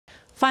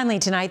Finally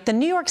tonight, the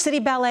New York City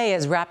Ballet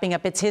is wrapping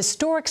up its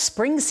historic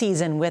spring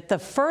season with the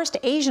first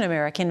Asian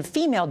American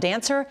female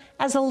dancer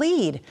as a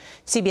lead.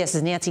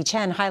 CBS's Nancy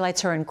Chen highlights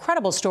her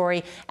incredible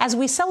story as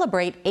we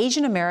celebrate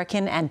Asian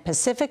American and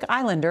Pacific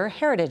Islander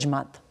Heritage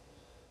Month.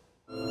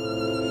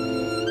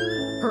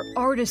 Her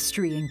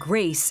artistry and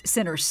grace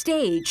center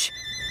stage.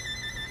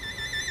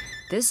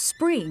 This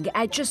spring,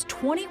 at just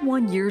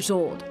 21 years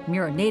old,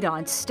 Mira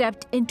Nadon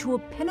stepped into a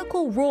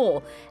pinnacle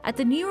role at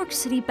the New York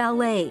City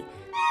Ballet,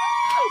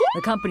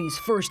 the company's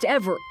first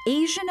ever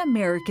Asian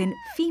American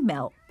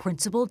female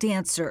principal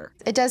dancer.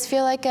 It does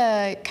feel like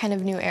a kind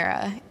of new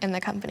era in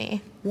the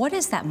company. What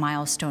does that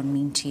milestone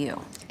mean to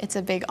you? It's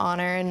a big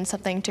honor and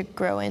something to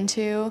grow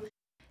into.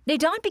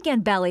 Nadon began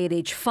ballet at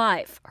age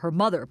 5. Her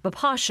mother,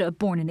 Bapasha,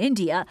 born in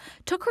India,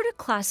 took her to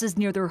classes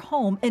near their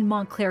home in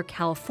Montclair,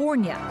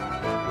 California.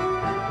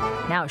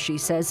 Now she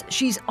says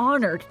she's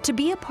honored to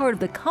be a part of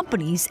the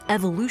company's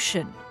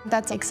evolution.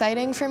 That's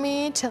exciting for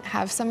me to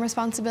have some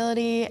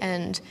responsibility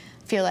and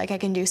feel like I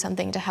can do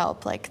something to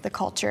help the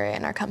culture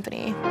in our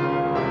company.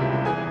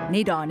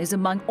 Nadon is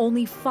among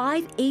only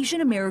 5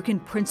 Asian American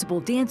principal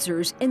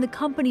dancers in the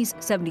company's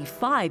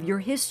 75-year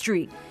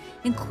history,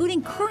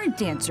 including current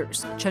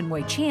dancers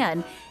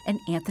Chen and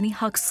Anthony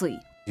Huxley.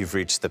 You've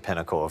reached the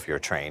pinnacle of your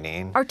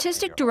training.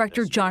 Artistic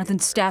director Jonathan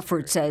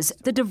Stafford says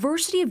the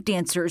diversity of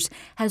dancers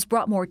has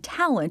brought more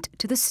talent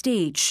to the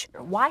stage.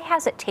 Why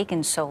has it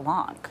taken so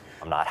long?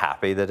 I'm not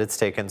happy that it's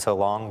taken so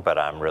long, but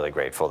I'm really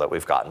grateful that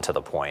we've gotten to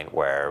the point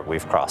where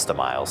we've crossed a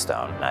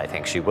milestone. And I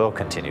think she will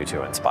continue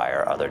to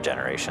inspire other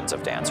generations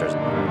of dancers.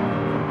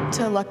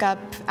 To look up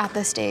at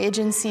the stage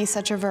and see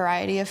such a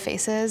variety of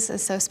faces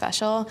is so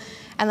special.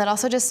 And that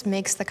also just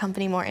makes the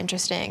company more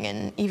interesting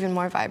and even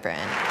more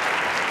vibrant.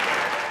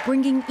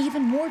 Bringing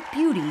even more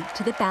beauty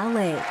to the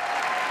ballet.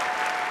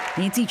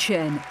 Nancy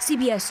Chen,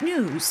 CBS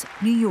News,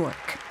 New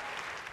York.